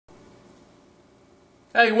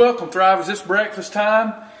Hey, welcome Thrivers. It's breakfast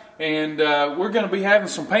time, and we're going to be having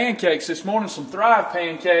some pancakes this morning, some Thrive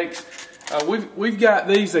pancakes. We've got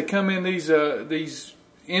these. They come in these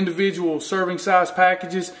individual serving size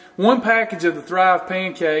packages. One package of the Thrive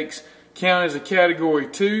pancakes count as a category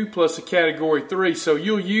 2 plus a category 3, so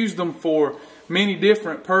you'll use them for many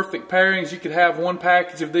different perfect pairings. You could have one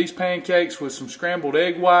package of these pancakes with some scrambled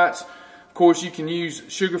egg whites. Of course, you can use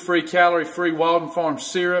sugar-free, calorie-free Walden Farms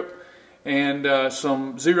syrup and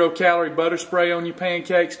some zero-calorie butter spray on your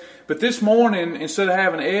pancakes. But this morning, instead of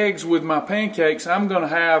having eggs with my pancakes, I'm going to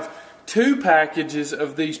have 2 packages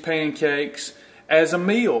of these pancakes as a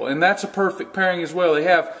meal, and that's a perfect pairing as well. They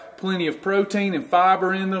have plenty of protein and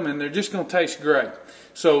fiber in them, and they're just going to taste great.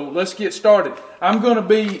 So let's get started. I'm going to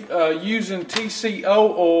be using TCO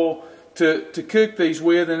oil to cook these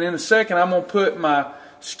with, and in a second I'm going to put my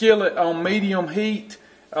skillet on medium heat.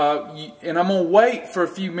 And I'm going to wait for a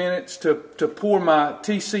few minutes to pour my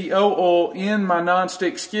TCO oil in my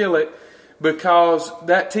nonstick skillet, because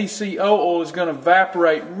that TCO oil is going to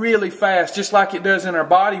evaporate really fast, just like it does in our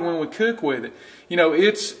body when we cook with it. You know,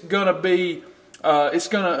 it's going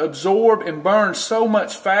to absorb and burn so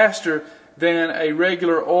much faster than a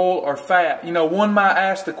regular oil or fat. You know, one might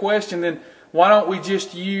ask the question, then why don't we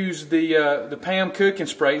just use the Pam cooking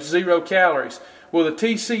spray? It's 0 calories. Well, the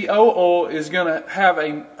TCO oil is going to have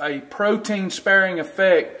a protein sparing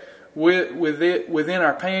effect within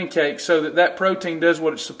our pancakes, so that protein does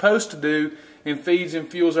what it's supposed to do and feeds and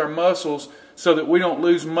fuels our muscles, so that we don't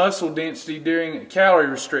lose muscle density during calorie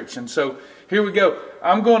restriction. So here we go.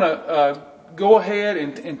 I'm going to go ahead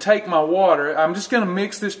and take my water. I'm just going to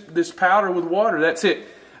mix this powder with water. That's it.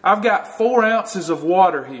 I've got 4 ounces of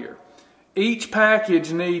water here. Each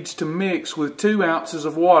package needs to mix with 2 ounces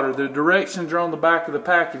of water. The directions are on the back of the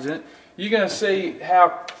package. And you're going to see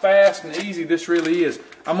how fast and easy this really is.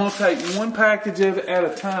 I'm going to take one package of it at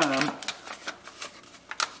a time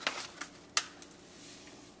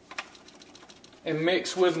and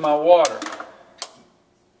mix with my water.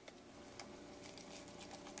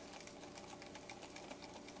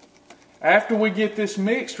 After we get this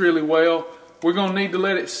mixed really well, we're going to need to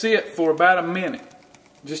let it sit for about a minute,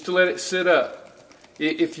 just to let it sit up.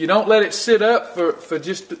 If you don't let it sit up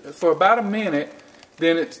for about a minute,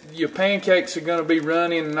 then your pancakes are going to be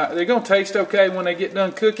runny. They're going to taste okay when they get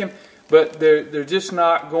done cooking, but they're just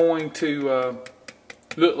not going to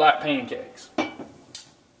look like pancakes.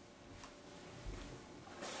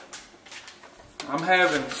 I'm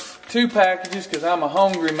having 2 packages because I'm a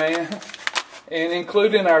hungry man. And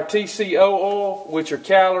including our TCO oil, which are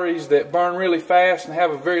calories that burn really fast and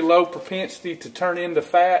have a very low propensity to turn into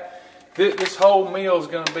fat. This whole meal is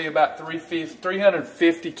going to be about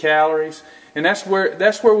 350 calories, and that's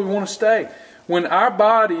where we want to stay. When our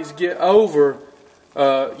bodies get over,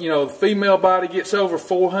 the female body gets over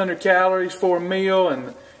 400 calories for a meal,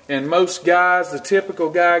 and most guys, the typical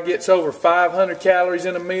guy, gets over 500 calories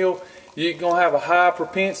in a meal. You're going to have a high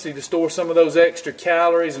propensity to store some of those extra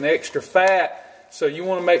calories and extra fat. So you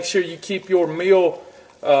want to make sure you keep your meal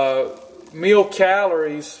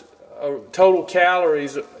calories, total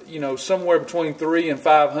calories, somewhere between 300 and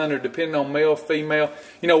 500, depending on male, female.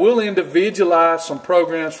 We'll individualize some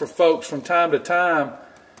programs for folks from time to time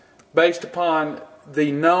based upon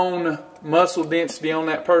the known muscle density on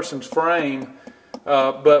that person's frame.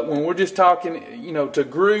 But when we're just talking, to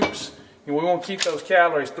groups, we want to keep those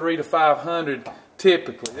calories 300 to 500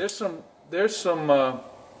 typically. There's some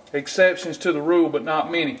exceptions to the rule, but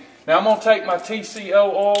not many. Now I'm going to take my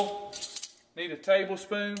TCO oil. Need a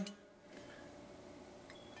tablespoon.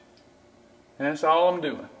 And that's all I'm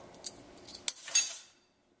doing.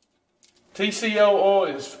 TCO oil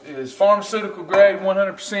is pharmaceutical grade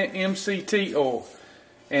 100% MCT oil.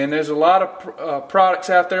 And there's a lot of products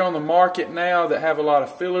out there on the market now that have a lot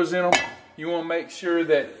of fillers in them. You want to make sure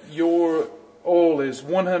that your oil is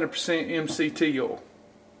 100% MCT oil.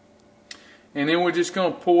 And then we're just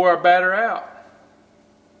going to pour our batter out.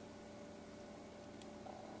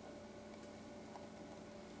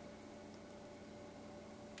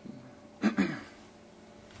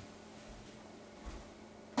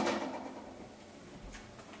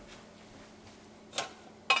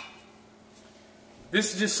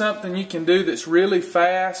 This is just something you can do that's really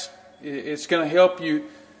fast. It's going to help you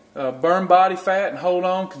burn body fat and hold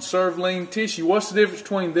on, conserve lean tissue. What's the difference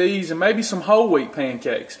between these and maybe some whole wheat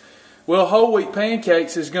pancakes? Well, whole wheat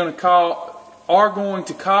pancakes are going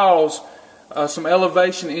to cause some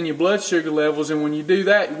elevation in your blood sugar levels, and when you do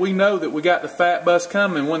that, we know that we got the fat bust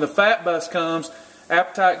coming. When the fat bust comes,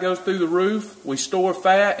 appetite goes through the roof, we store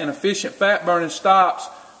fat, and efficient fat burning stops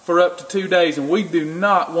for up to 2 days, and we do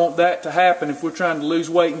not want that to happen if we're trying to lose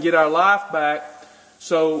weight and get our life back.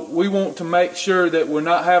 So we want to make sure that we're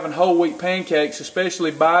not having whole wheat pancakes, especially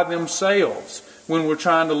by themselves, when we're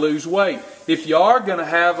trying to lose weight. If you are going to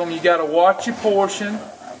have them, you got to watch your portion.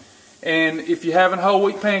 And if you're having whole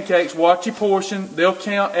wheat pancakes, watch your portion. They'll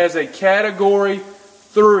count as a category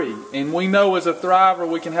 3. And we know as a thriver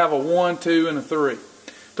we can have a 1, 2, and a 3.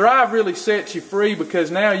 Thrive really sets you free because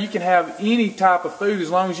now you can have any type of food as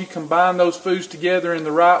long as you combine those foods together in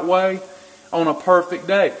the right way on a perfect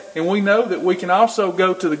day. And we know that we can also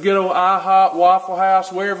go to the good old IHOP, Waffle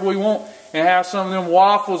House, wherever we want, and have some of them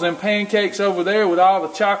waffles and pancakes over there with all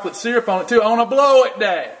the chocolate syrup on it too on a blow-it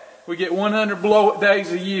day. We get 100 blow-it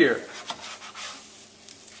days a year.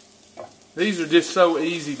 These are just so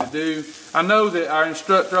easy to do. I know that our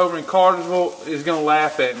instructor over in Cartersville is going to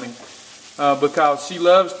laugh at me because she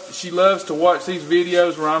loves to watch these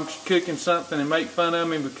videos where I'm cooking something and make fun of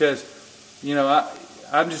me because, you know,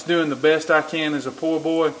 I'm just doing the best I can as a poor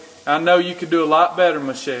boy. I know you could do a lot better,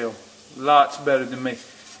 Michelle. Lots better than me.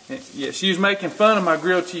 Yeah, she was making fun of my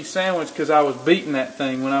grilled cheese sandwich because I was beating that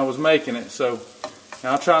thing when I was making it. So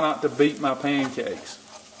I'll try not to beat my pancakes.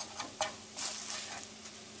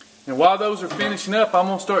 And while those are finishing up, I'm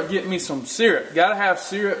going to start getting me some syrup. Got to have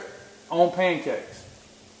syrup on pancakes.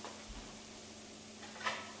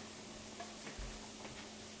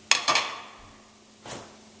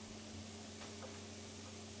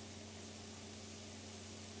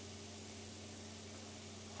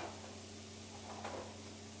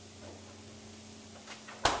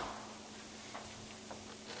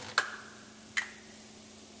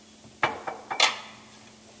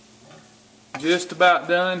 Just about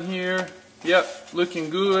done here. Yep,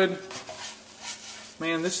 looking good.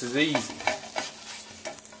 Man, this is easy.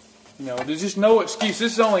 You know, there's just no excuse.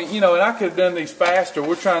 This is only, you know, and I could have done these faster.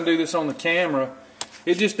 We're trying to do this on the camera.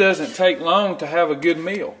 It just doesn't take long to have a good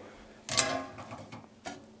meal.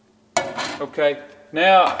 Okay,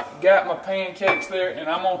 now got my pancakes there, and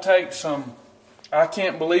I'm going to take some, I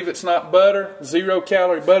can't believe it's not butter,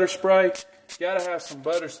 0-calorie butter spray. Got to have some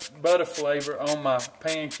butter flavor on my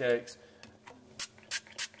pancakes.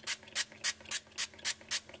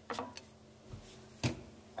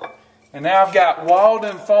 And now I've got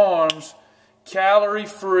Walden Farms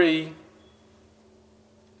calorie-free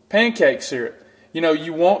pancake syrup. You know,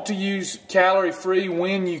 you want to use calorie-free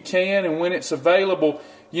when you can and when it's available.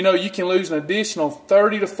 You know, you can lose an additional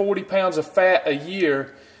 30 to 40 pounds of fat a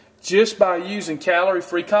year just by using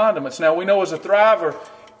calorie-free condiments. Now, we know as a thriver,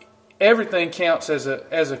 everything counts as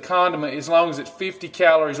a condiment as long as it's 50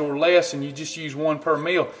 calories or less and you just use one per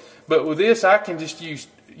meal. But with this, I can just use,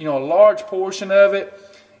 you know, a large portion of it,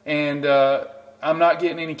 and I'm not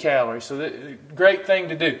getting any calories. So great thing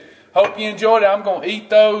to do. Hope you enjoyed it. I'm going to eat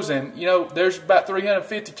those, and you know, there's about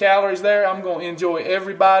 350 calories there. I'm going to enjoy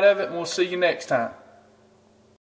every bite of it, and we'll see you next time.